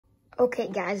Okay,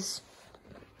 guys.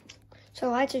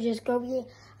 So I had to just go here.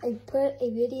 I put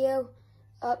a video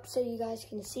up so you guys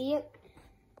can see it.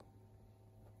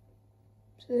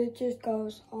 So it just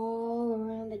goes all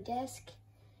around the desk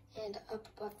and up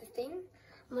above the thing.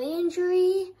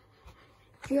 Landry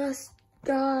just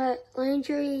got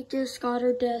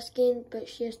her desk in, but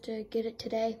she has to get it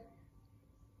today.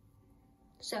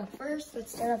 So first,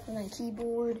 let's start off with my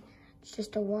keyboard. It's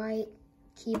just a white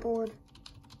keyboard.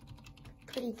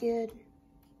 Pretty good.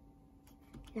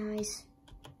 Nice.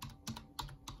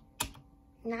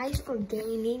 Nice for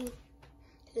gaming.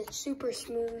 It's super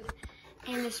smooth.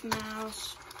 And this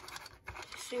mouse,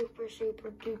 super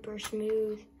duper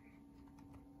smooth.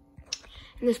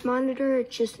 And this monitor,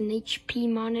 it's just an HP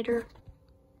monitor.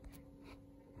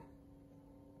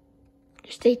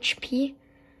 Just HP.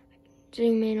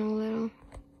 Zoom in a little.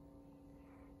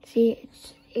 See,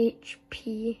 it's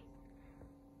HP.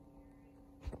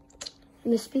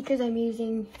 And the speakers, I'm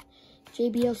using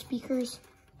JBL speakers.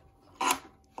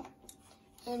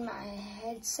 And my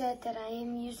headset that I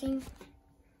am using.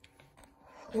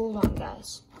 Hold on,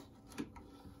 guys.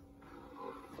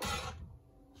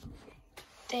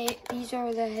 These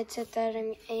are the headset that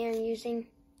I am using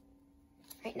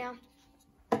right now.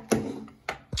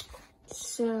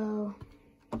 So,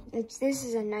 this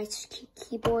is a nice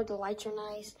keyboard. The lights are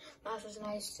nice, mouse is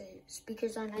nice, the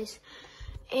speakers are nice.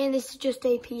 And this is just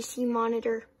a PC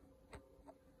monitor.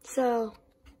 So,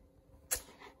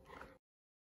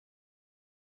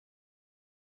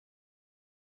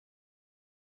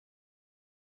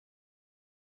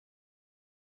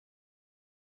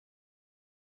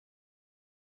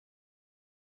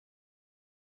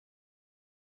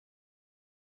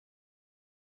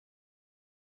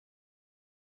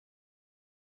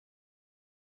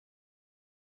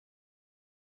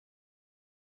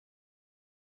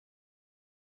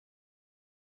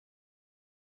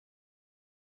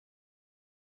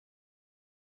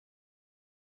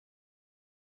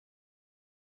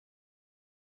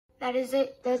 that is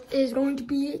it. That is going to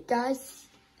be it, guys.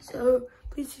 So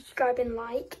please subscribe and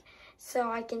like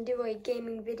so I can do a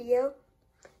gaming video.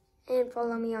 And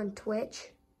follow me on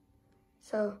Twitch.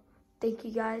 So thank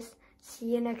you guys.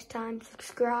 See you next time.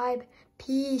 Subscribe.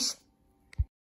 Peace.